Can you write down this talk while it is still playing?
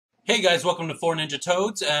Hey guys, welcome to 4 Ninja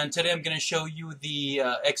Toads, and today I'm going to show you the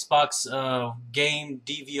Xbox game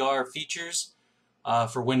DVR features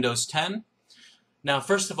for Windows 10. Now,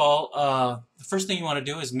 first of all, the first thing you want to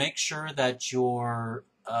do is make sure that your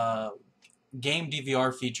game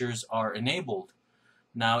DVR features are enabled.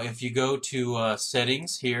 Now, if you go to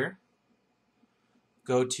Settings here,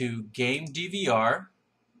 go to Game DVR,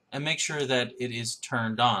 and make sure that it is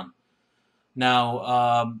turned on.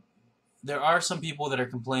 Now, there are some people that are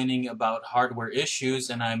complaining about hardware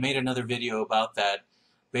issues, and I made another video about that.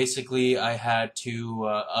 Basically, I had to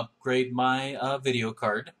upgrade my video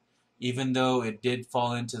card, even though it did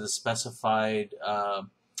fall into the specified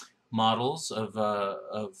models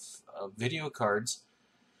of video cards.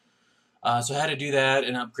 So I had to do that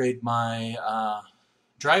and upgrade my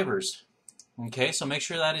drivers. Okay, so make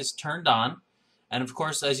sure that is turned on. And of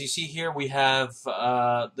course, as you see here, we have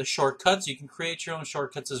the shortcuts. You can create your own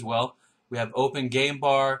shortcuts as well. We have open game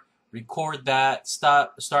bar, record that,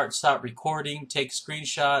 stop recording, take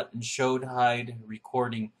screenshot, and show hide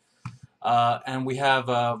recording. And we have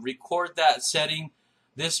record that setting.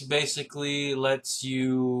 This basically lets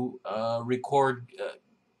you record,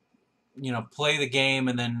 play the game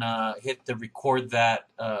and then hit the record that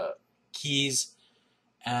keys.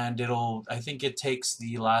 And I think it takes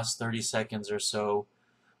the last 30 seconds or so.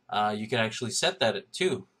 You can actually set that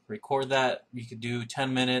too. Record that. You could do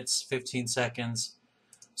 10 minutes, 15 seconds.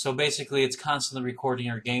 So basically, it's constantly recording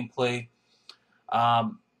your gameplay.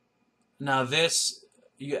 Now this,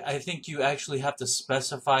 I think you actually have to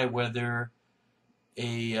specify whether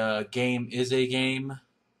a game is a game.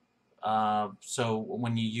 So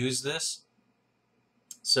when you use this,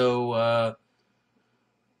 so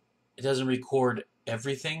it doesn't record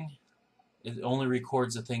everything. It only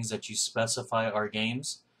records the things that you specify are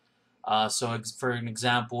games. So for an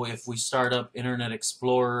example, if we start up Internet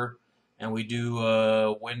Explorer and we do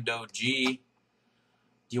Window G,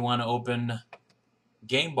 do you want to open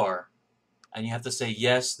Game Bar? And you have to say,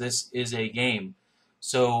 yes, this is a game.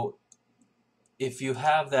 So if you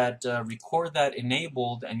have that, record that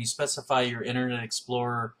enabled and you specify your Internet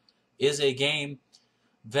Explorer is a game,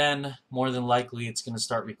 then more than likely it's going to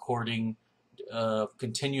start recording,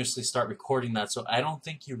 continuously start recording that. So I don't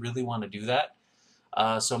think you really want to do that.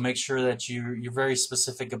 So make sure that you're very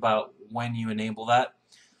specific about when you enable that.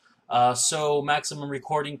 So maximum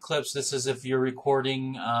recording clips. This is if you're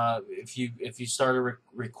recording. If you start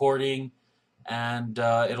recording, and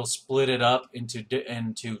it'll split it up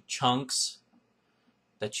into chunks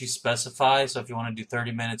that you specify. So if you want to do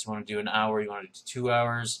 30 minutes, you want to do an hour, you want to do 2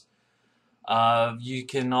 hours. You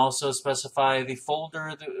can also specify the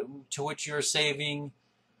folder to which you're saving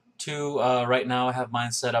to. Right now I have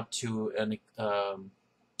mine set up to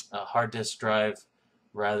a hard disk drive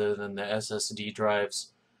rather than the SSD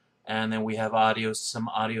drives. And then we have audio, some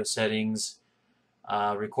audio settings.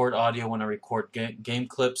 Record audio when I record game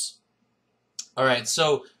clips. Alright,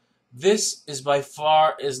 so this is by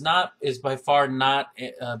far not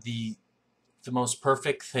the most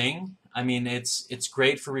perfect thing. I mean, it's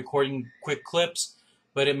great for recording quick clips,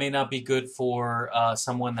 but it may not be good for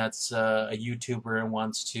someone that's a YouTuber and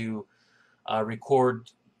wants to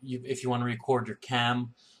record. If you want to record your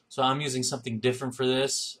cam, so I'm using something different for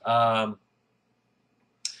this. But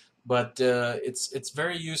it's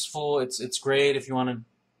very useful. It's great if you want to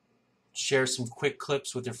share some quick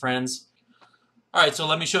clips with your friends. All right, so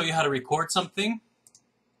let me show you how to record something.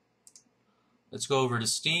 Let's go over to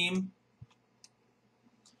Steam.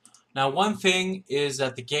 Now, one thing is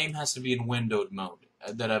that the game has to be in windowed mode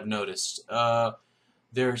that I've noticed.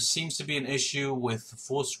 There seems to be an issue with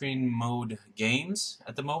full screen mode games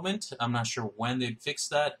at the moment. I'm not sure when they'd fix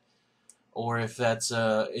that, or if that's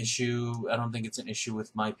an issue. I don't think it's an issue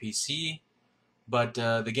with my PC, but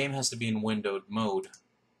the game has to be in windowed mode.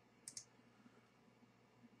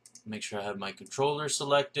 Make sure I have my controller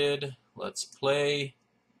selected. Let's play.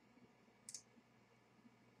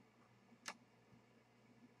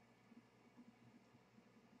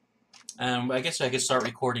 And I guess I could start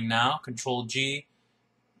recording now. Control G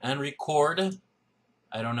and record.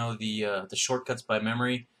 I don't know the shortcuts by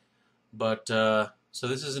memory, but so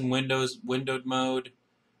this is in windowed mode.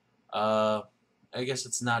 I guess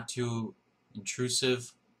it's not too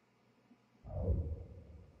intrusive.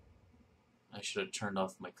 I should have turned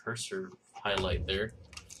off my cursor highlight there.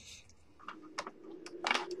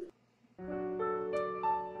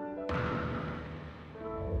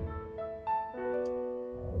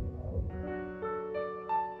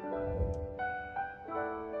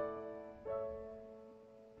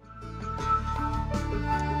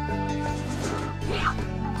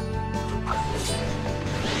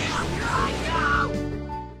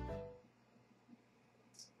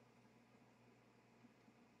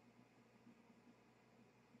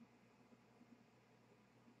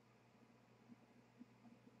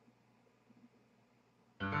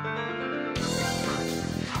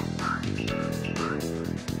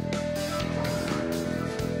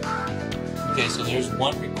 Okay, so there's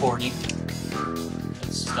one recording.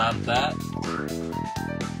 Let's stop that.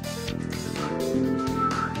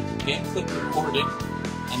 Game clip recorded,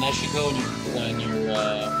 and that should go in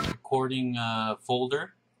your recording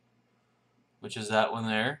folder, which is that one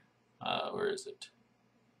there. Where is it?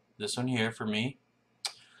 This one here for me.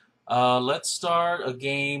 Let's start a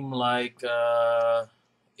game like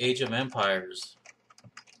Age of Empires.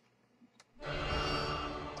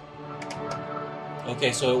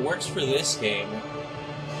 Okay, so it works for this game.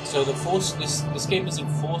 So the this game isn't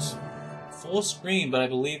full screen, but I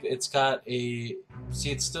believe it's got a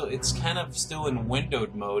it's kind of still in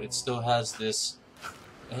windowed mode. It still has this.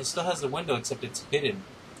 It still has the window, except it's hidden.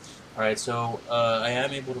 All right, so I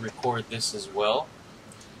am able to record this as well.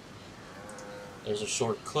 There's a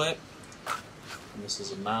short clip. And this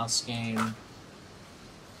is a mouse game.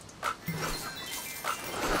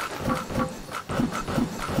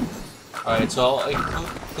 Alright, so I'll include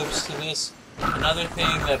clips to this. Another thing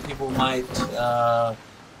that people might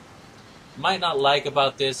not like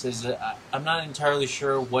about this is that I'm not entirely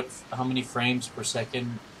sure how many frames per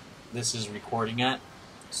second this is recording at.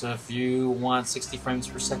 So if you want 60 frames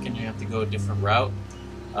per second, you have to go a different route.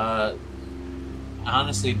 I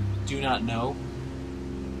honestly do not know.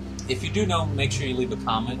 If you do know, make sure you leave a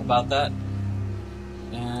comment about that.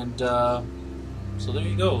 And so there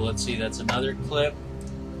you go. Let's see, that's another clip.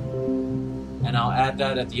 And I'll add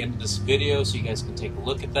that at the end of this video so you guys can take a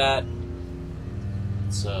look at that.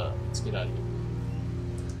 Let's get out of here.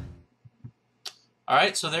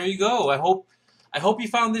 Alright, so there you go. I hope you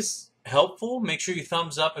found this helpful. Make sure you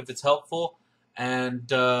thumbs up if it's helpful. And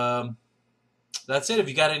that's it. If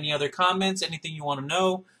you got any other comments, anything you want to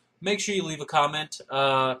know, make sure you leave a comment.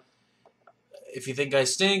 If you think I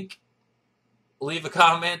stink, leave a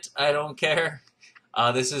comment. I don't care.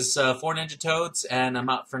 This is 4 Ninja Toads, and I'm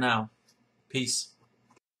out for now. Peace.